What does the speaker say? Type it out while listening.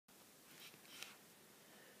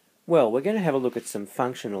Well, we're going to have a look at some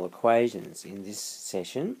functional equations in this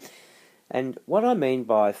session. And what I mean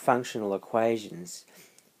by functional equations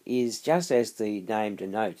is, just as the name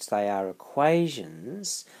denotes, they are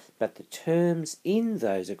equations, but the terms in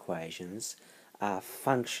those equations are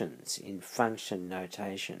functions in function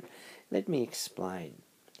notation. Let me explain.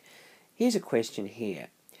 Here's a question here.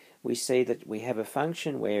 We see that we have a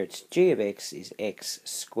function where its g of x is x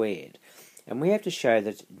squared. And we have to show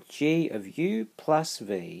that g of u plus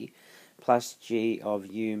v plus g of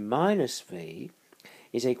u minus v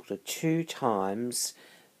is equal to 2 times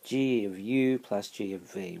g of u plus g of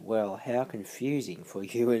v. Well, how confusing for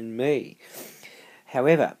you and me.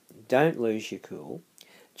 However, don't lose your cool.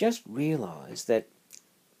 Just realise that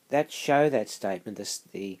show that statement,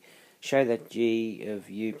 show that g of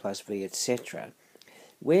u plus v, etc.,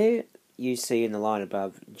 where you see in the line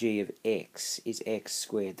above g of x is x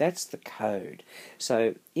squared. That's the code.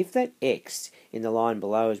 So if that x in the line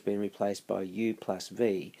below has been replaced by u plus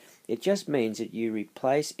v, it just means that you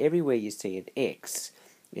replace everywhere you see an x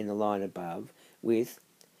in the line above with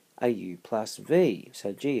a u plus v.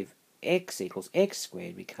 So g of x equals x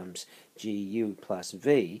squared becomes gu plus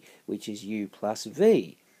v, which is u plus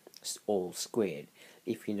v, all squared,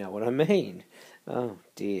 if you know what I mean. Oh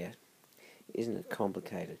dear, isn't it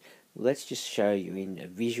complicated? Let's just show you in a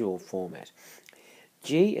visual format.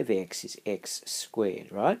 G of x is x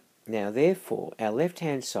squared, right? Now, therefore, our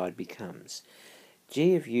left-hand side becomes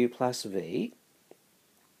g of u plus v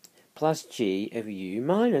plus g of u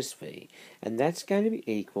minus v. And that's going to be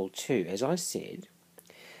equal to, as I said,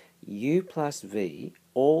 u plus v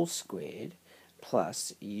all squared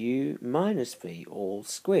plus u minus v all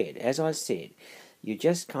squared. As I said, you're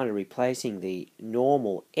just kind of replacing the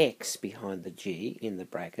normal x behind the g in the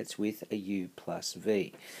brackets with a u plus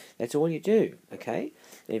v. That's all you do, okay?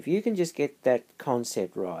 And if you can just get that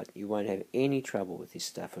concept right, you won't have any trouble with this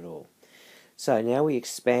stuff at all. So now we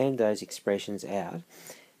expand those expressions out.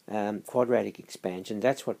 Quadratic expansion,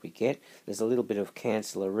 that's what we get. There's a little bit of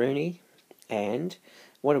Cancel-a-Rooney, and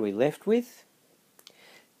what are we left with?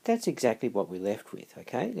 That's exactly what we're left with,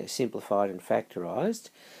 okay? They're simplified and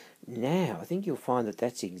factorised. Now, I think you'll find that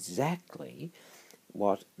that's exactly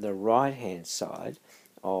what the right-hand side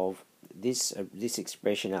of this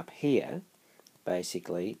expression up here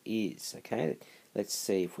basically is, okay? Let's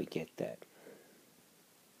see if we get that.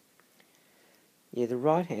 Yeah, the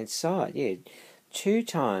right-hand side, yeah. 2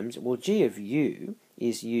 times, well, g of u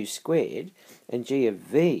is u squared, and g of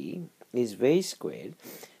v is v squared.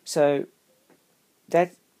 So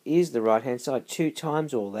that is the right-hand side. 2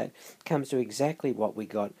 times all that comes to exactly what we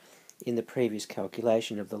got in the previous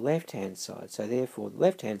calculation of the left-hand side. So therefore, the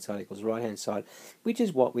left-hand side equals right-hand side, which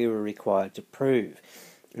is what we were required to prove.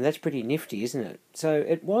 And that's pretty nifty, isn't it? So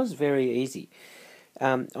it was very easy.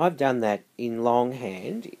 I've done that in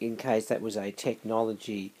longhand in case that was a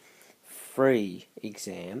technology-free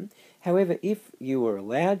exam. However, if you were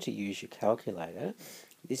allowed to use your calculator,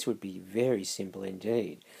 this would be very simple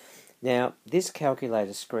indeed. Now, this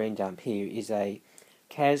calculator screen dump here is a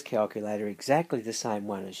CAS calculator, exactly the same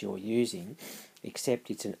one as you're using, except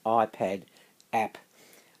it's an iPad app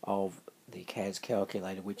of the CAS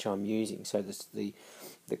calculator which I'm using. So the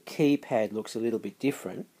keypad looks a little bit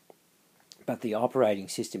different, but the operating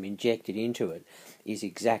system injected into it is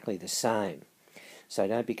exactly the same. So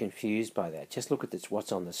don't be confused by that. Just look at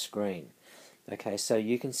what's on the screen. Okay, so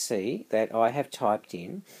you can see that I have typed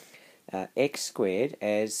in x squared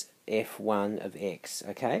as f1 of x,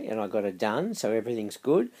 okay, and I got a done, so everything's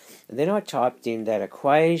good. And then I typed in that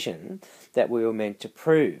equation that we were meant to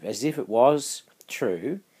prove, as if it was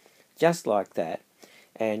true, just like that,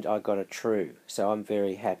 and I got a true, so I'm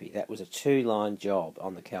very happy. That was a 2-line job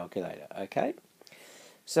on the calculator, okay?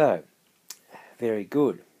 So, very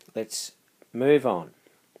good. Let's move on.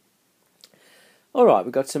 Alright,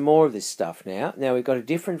 we've got some more of this stuff now. Now we've got a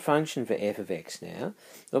different function for f of x now.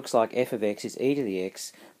 Looks like f of x is e to the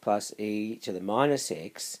x plus e to the minus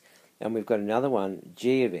x. And we've got another one,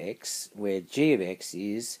 g of x, where g of x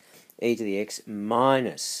is e to the x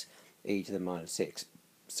minus e to the minus x.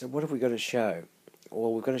 So what have we got to show?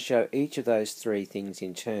 Well, we've got to show each of those 3 things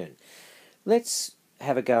in turn. Let's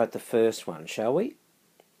have a go at the first one, shall we?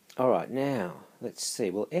 Alright, now, let's see.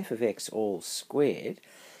 Well, f of x all squared.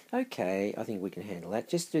 Okay, I think we can handle that.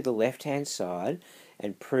 Just do the left-hand side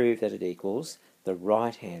and prove that it equals the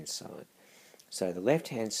right-hand side. So the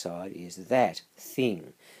left-hand side is that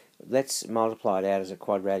thing. Let's multiply it out as a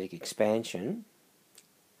quadratic expansion.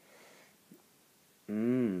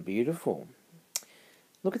 Beautiful.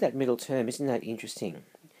 Look at that middle term. Isn't that interesting?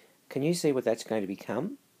 Can you see what that's going to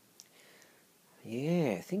become?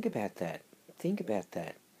 Yeah, think about that. Think about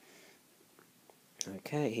that.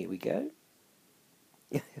 Okay, here we go.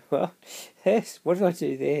 Well, yes, what did I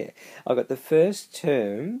do there? I've got the first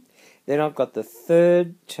term, then I've got the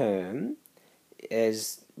third term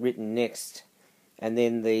as written next, and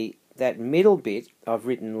then that middle bit I've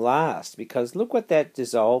written last, because look what that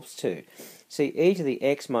dissolves to. See, e to the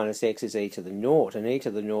x minus x is e to the naught, and e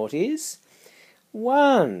to the naught is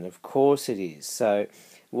 1. Of course it is. So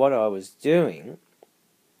what I was doing,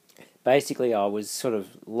 basically I was sort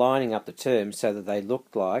of lining up the terms so that they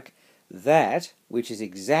looked like that, which is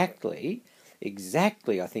exactly,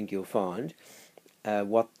 I think you'll find,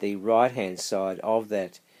 what the right-hand side of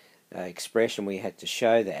that expression we had to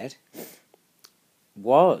show that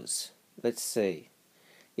was. Let's see.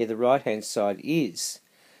 Yeah, the right-hand side is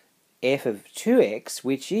f of 2x,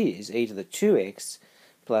 which is e to the 2x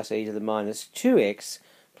plus e to the minus 2x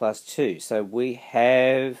plus 2. So we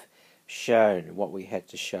have shown what we had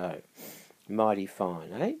to show. Mighty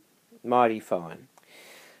fine, eh? Mighty fine.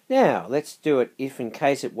 Now, let's do it if in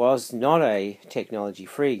case it was not a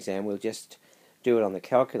technology-free exam, we'll just do it on the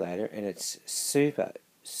calculator, and it's super,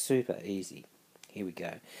 super easy. Here we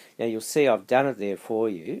go. Now, you'll see I've done it there for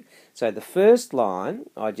you. So the first line,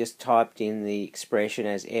 I just typed in the expression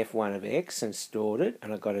as f1 of x and stored it,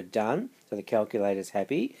 and I got it done, so the calculator's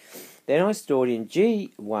happy. Then I stored in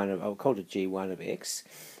g1 of, I'll call it g1 of x,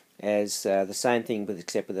 as the same thing but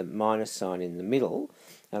except with a minus sign in the middle,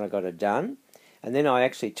 and I got it done. And then I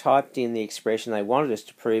actually typed in the expression they wanted us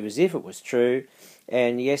to prove as if it was true,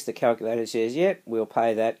 and yes, the calculator says, yep, we'll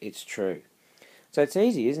pay that, it's true. So it's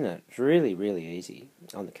easy, isn't it? It's really, really easy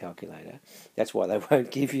on the calculator. That's why they won't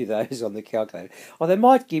give you those on the calculator. Or they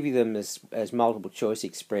might give you them as multiple choice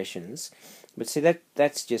expressions, but see,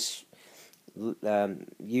 that's just,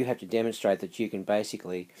 you have to demonstrate that you can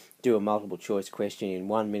basically do a multiple choice question in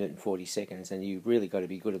 1 minute and 40 seconds, and you've really got to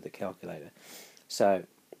be good at the calculator. So,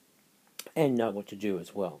 and know what to do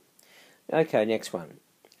as well. Okay, next one.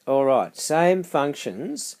 Alright, same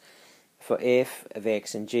functions for f of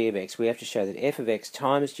x and g of x. We have to show that f of x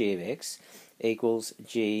times g of x equals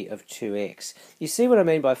g of 2x. You see what I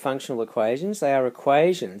mean by functional equations? They are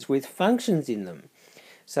equations with functions in them.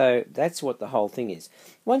 So that's what the whole thing is.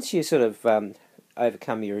 Once you sort of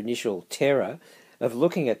overcome your initial terror of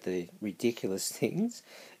looking at the ridiculous things,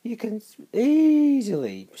 you can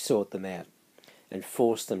easily sort them out and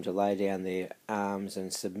force them to lay down their arms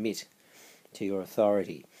and submit to your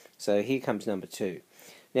authority. So here comes number 2.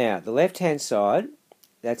 Now, the left-hand side,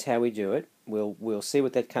 that's how we do it. We'll see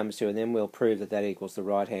what that comes to, and then we'll prove that that equals the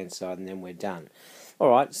right-hand side, and then we're done. All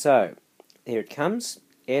right, so here it comes.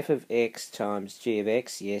 F of x times g of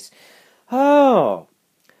x, yes. Oh,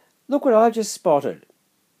 look what I just spotted.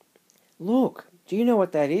 Look, do you know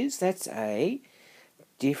what that is? That's a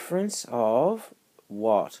difference of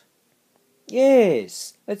what?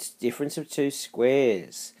 Yes, that's difference of 2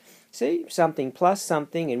 squares. See, something plus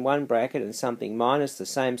something in one bracket and something minus the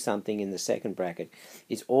same something in the second bracket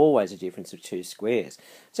is always a difference of 2 squares.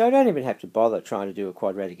 So I don't even have to bother trying to do a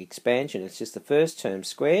quadratic expansion. It's just the first term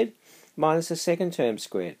squared minus the second term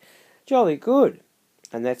squared. Jolly good.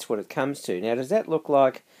 And that's what it comes to. Now, does that look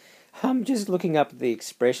like, I'm just looking up the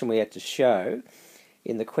expression we had to show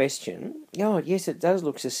in the question. Oh, yes, it does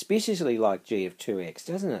look suspiciously like g of 2x,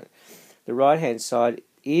 doesn't it? The right-hand side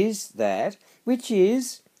is that, which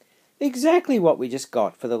is exactly what we just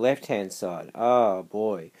got for the left-hand side. Oh,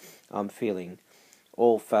 boy, I'm feeling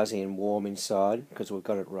all fuzzy and warm inside because we've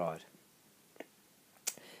got it right.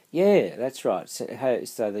 Yeah, that's right. So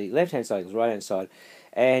the left-hand side is the right-hand side,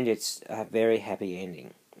 and it's a very happy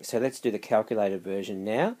ending. So let's do the calculated version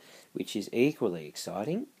now, which is equally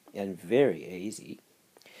exciting and very easy.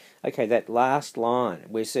 Okay, that last line,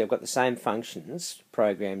 we see I've got the same functions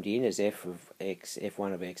programmed in as f of x,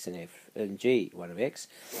 f1 of x, and g1 of x.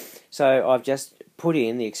 So I've just put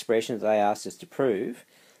in the expression that they asked us to prove.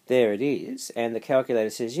 There it is, and the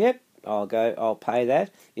calculator says, yep, I'll pay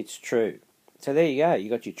that, it's true. So there you go, you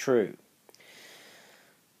got your true.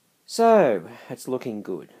 So, it's looking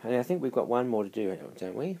good. And I think we've got one more to do,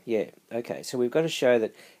 don't we? Yeah, okay, so we've got to show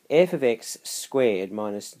that f of x squared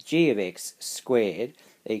minus g of x squared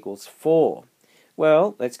equals 4.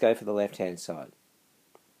 Well, let's go for the left-hand side.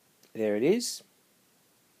 There it is.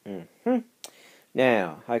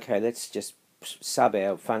 Now, okay, let's just sub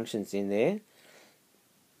our functions in there.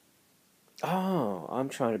 Oh, I'm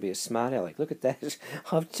trying to be a smart aleck. Look at that.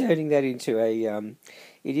 I'm turning that into a,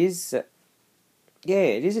 it is, yeah,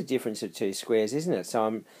 it is a difference of 2 squares, isn't it? So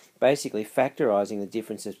I'm basically factorising the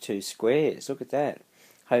difference of 2 squares. Look at that.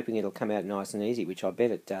 Hoping it'll come out nice and easy, which I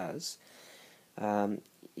bet it does.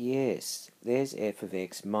 Yes, there's f of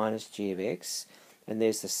x minus g of x, and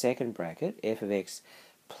there's the second bracket, f of x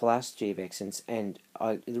plus g of x, and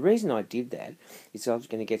the reason I did that is I was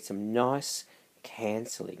going to get some nice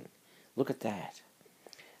cancelling. Look at that.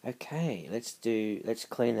 Okay, let's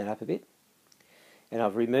clean that up a bit. And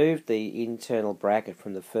I've removed the internal bracket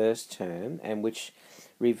from the first term, and which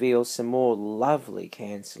reveals some more lovely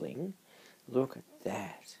cancelling. Look at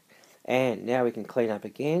that. And now we can clean up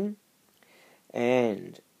again.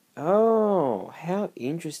 And, oh, how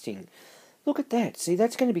interesting. Look at that. See,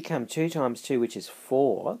 that's going to become 2 times 2, which is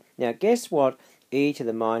 4. Now, guess what e to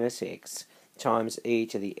the minus x times e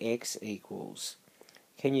to the x equals?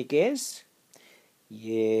 Can you guess?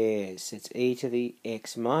 Yes, it's e to the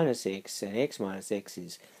x minus x, and x minus x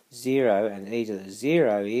is 0, and e to the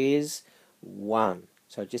 0 is 1.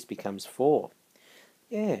 So it just becomes 4.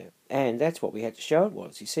 Yeah, and that's what we had to show it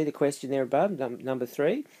was. You see the question there above, number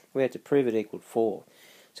 3? We had to prove it equaled 4.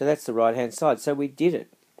 So that's the right-hand side. So we did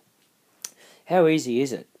it. How easy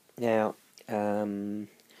is it? Now, we'll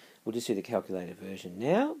just do the calculator version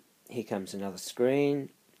now. Here comes another screen,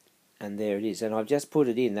 and there it is. And I've just put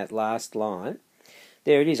it in, that last line.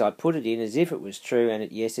 There it is. I put it in as if it was true,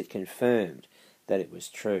 and yes, it confirmed that it was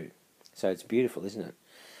true. So it's beautiful, isn't it?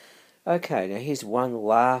 Okay, now here's one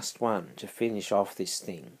last one to finish off this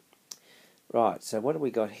thing. Right, so what have we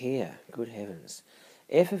got here? Good heavens.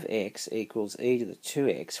 F of x equals e to the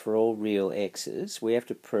 2x for all real x's. We have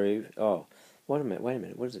to prove... Oh, wait a minute.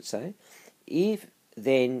 What does it say? If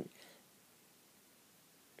then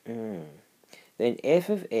f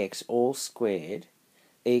of x all squared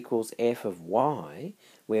equals f of y,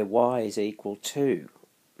 where y is equal to...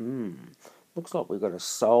 Looks like we've got to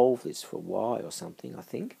solve this for y or something, I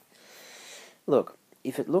think. Look,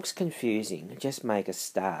 if it looks confusing, just make a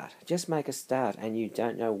start. Just make a start, and you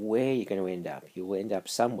don't know where you're going to end up. You'll end up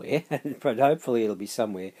somewhere, but hopefully it'll be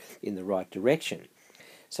somewhere in the right direction.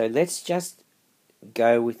 So let's just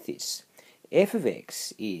go with this. F of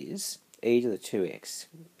x is e to the 2x.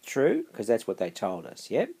 True? Because that's what they told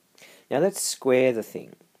us, yep? Now let's square the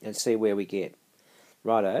thing and see where we get.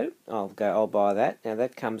 Righto, I'll buy that. Now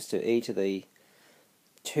that comes to e to the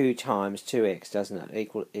 2 times 2x, doesn't it?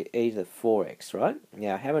 Equal e to the 4x, right?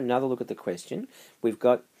 Now have another look at the question. We've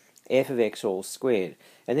got f of x all squared,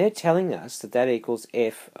 and they're telling us that that equals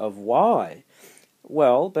f of y.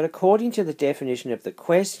 Well, but according to the definition of the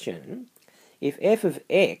question, if f of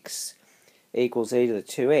x equals e to the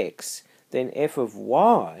 2x, then f of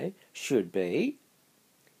y should be,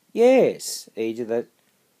 yes, e to the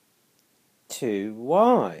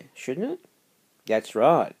 2y, shouldn't it? That's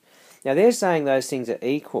right. Now they're saying those things are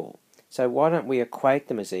equal, so why don't we equate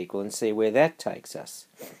them as equal and see where that takes us?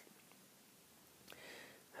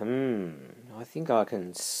 I think I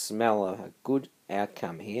can smell a good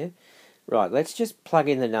outcome here. Right, let's just plug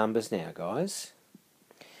in the numbers now, guys.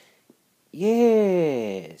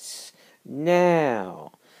 Yes.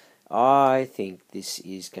 Now, I think this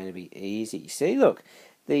is going to be easy. See, look,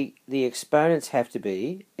 the exponents have to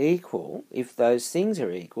be equal if those things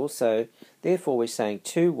are equal. So, therefore, we're saying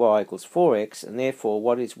 2y equals 4x, and therefore,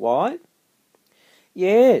 what is y?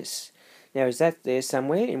 Yes. Now, is that there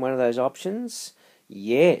somewhere in one of those options?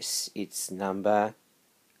 Yes, it's number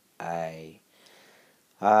A.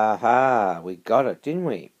 Aha, we got it, didn't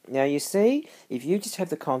we? Now, you see, if you just have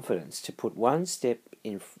the confidence to put one foot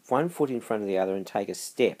in front of the other and take a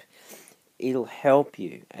step, it'll help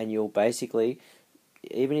you, and you'll basically,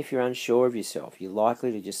 even if you're unsure of yourself, you're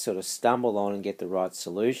likely to just sort of stumble on and get the right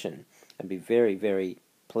solution and be very, very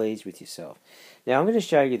pleased with yourself. Now, I'm going to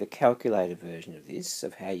show you the calculator version of this,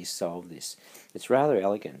 of how you solve this. It's rather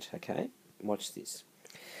elegant, okay? Watch this.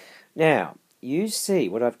 Now, you see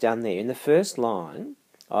what I've done there. In the first line,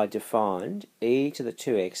 I defined e to the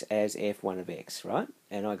 2x as f1 of x, right?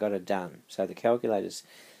 And I got it done. So the calculator's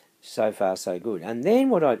so far so good. And then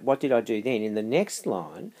what did I do then? In the next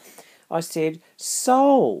line, I said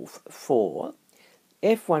solve for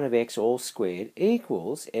f1 of x all squared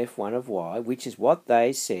equals f1 of y, which is what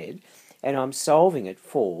they said, and I'm solving it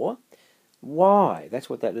for y. That's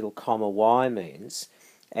what that little comma y means.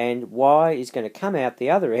 And y is going to come out the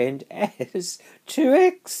other end as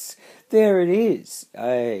 2x. There it is.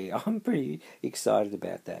 Hey, I'm pretty excited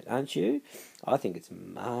about that, aren't you? I think it's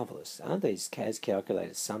marvellous. Aren't these CAS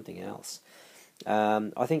calculators something else?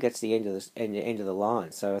 I think that's the end of the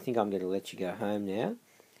line. So I think I'm going to let you go home now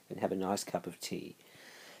and have a nice cup of tea.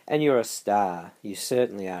 And you're a star. You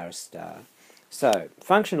certainly are a star. So,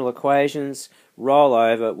 functional equations, roll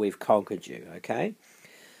over, we've conquered you, okay?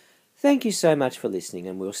 Thank you so much for listening,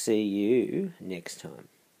 and we'll see you next time.